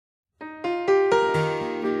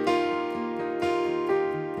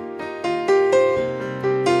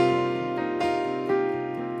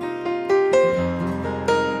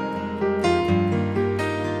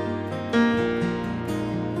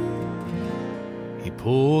He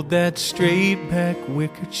pulled that straight back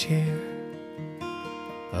wicker chair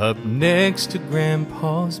up next to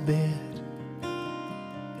Grandpa's bed,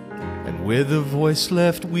 and with a voice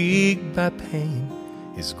left weak by pain,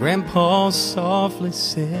 his grandpa softly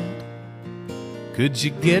said, "Could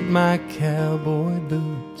you get my cowboy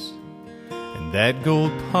boots and that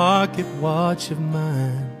gold pocket watch of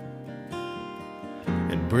mine,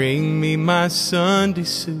 and bring me my Sunday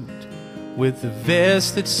suit with the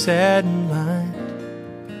vest that's satin lined?"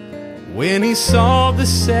 When he saw the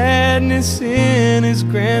sadness in his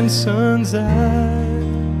grandson's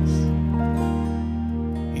eyes,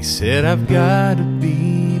 he said, "I've got to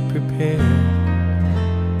be prepared,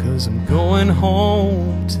 'cause I'm going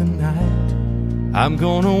home tonight. I'm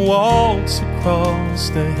gonna waltz across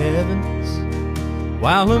the heavens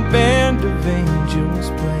while a band of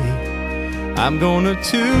angels play. I'm gonna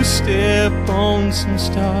two-step on some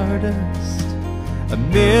stardust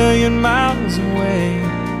 1,000,000 miles away.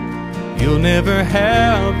 You'll never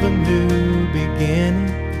have a new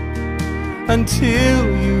beginning until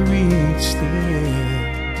you reach the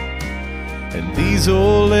end. And these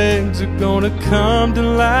old legs are gonna come to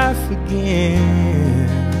life again,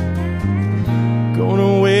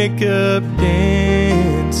 gonna wake up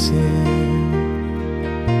dancing."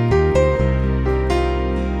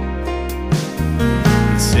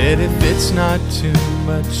 He said, "If it's not too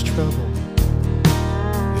much trouble,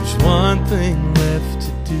 there's one thing left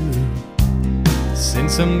to do.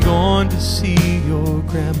 Since I'm going to see your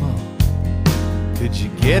grandma, could you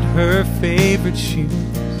get her favorite shoes?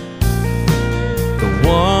 The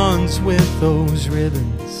ones with those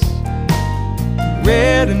ribbons,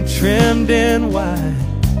 red and trimmed in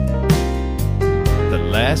white. The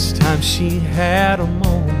last time she had them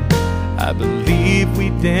on, I believe we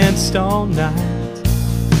danced all night.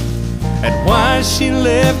 And why she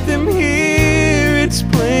left them here, it's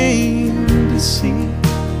plain to see.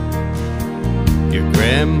 Your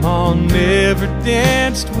grandma never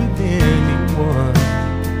danced with anyone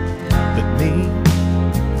but me.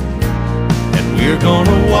 And we're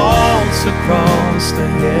gonna waltz across the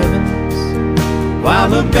heavens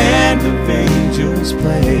while a band of angels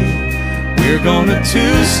play. We're gonna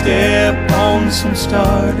two-step on some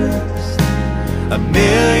stardust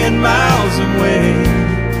 1,000,000 miles away.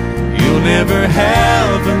 You'll never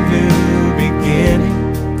have a new beginning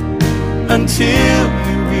until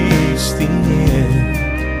you reach the end.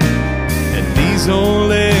 And these old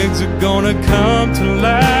legs are gonna come to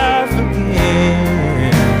life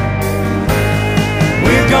again.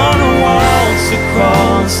 We're gonna waltz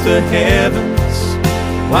across the heavens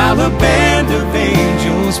while a band of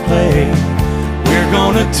angels play. We're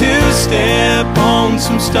gonna two-step on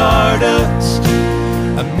some stardust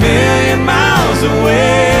 1,000,000 miles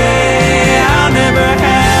away. I'll never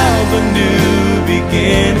have a new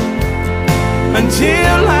beginning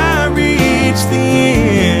until I reach the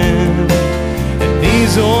end. And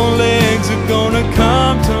these old legs are gonna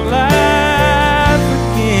come to life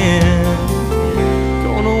again,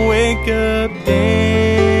 gonna wake up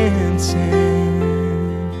dancing,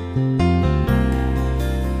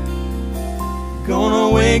 gonna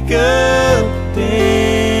wake up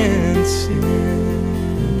dancing,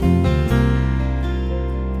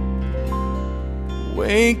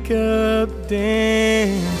 wake up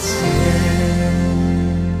dancing.